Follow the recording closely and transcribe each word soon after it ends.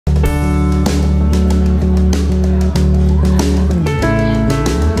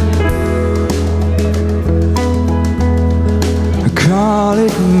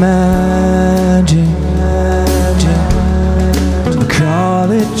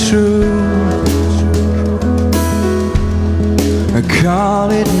true. I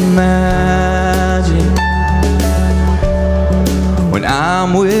call it magic. When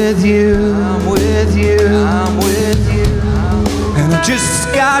I'm with you, I'm with you, I'm with you. And I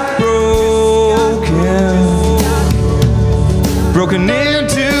just got broken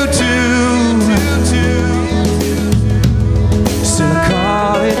into two. Still I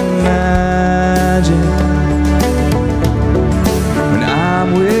call it magic when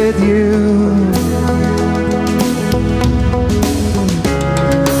I'm with you.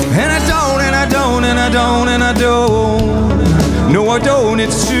 And I don't, and I don't, and I don't, and I don't. No, I don't,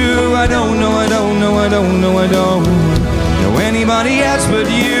 it's true. I don't know, I don't know, I don't know, I don't know anybody else but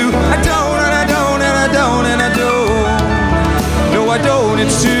you. I don't, and I don't, and I don't, and I don't. No, I don't,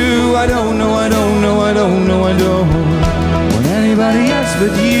 it's true. I don't know, I don't know, I don't know, I don't want anybody else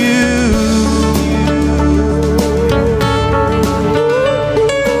but you.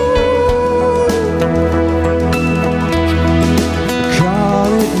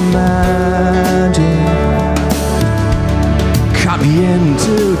 Call it magic. Cut me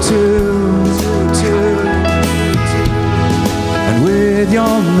into two. And with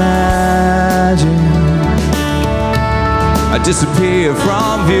your magic I disappear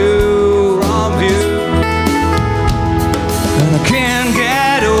from view, and I can't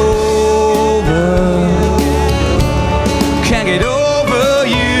get over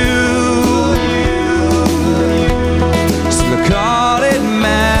you. Still I call it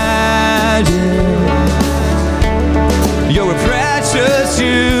magic. You're a precious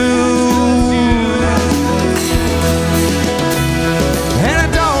you.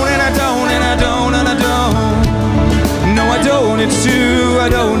 It's true. I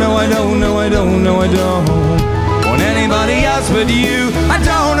don't know, I don't know, I don't know, I don't want anybody else but you. I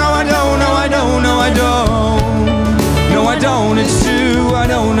don't know, I don't know, I don't know, I don't. No, I don't, it's true. I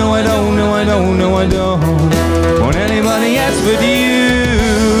don't know, I don't know, I don't know, I don't want anybody else but you.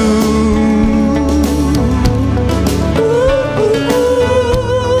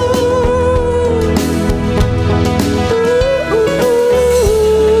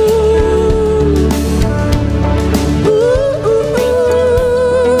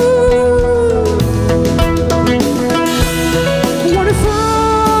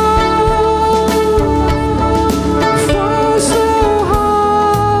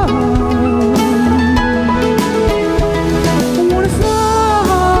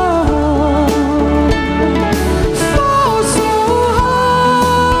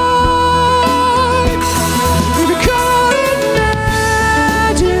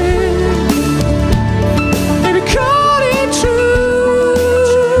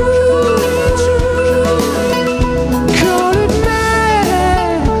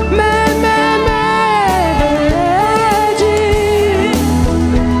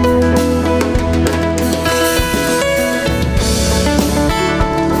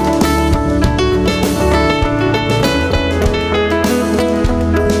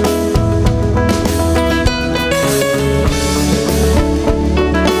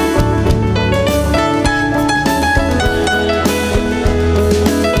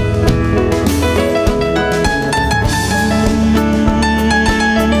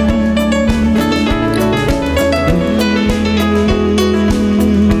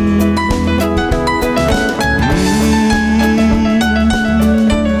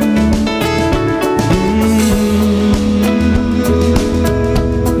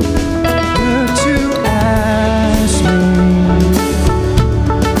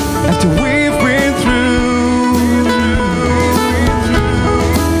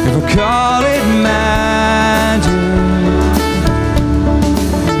 Call it magic.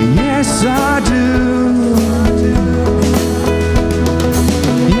 Yes, I do.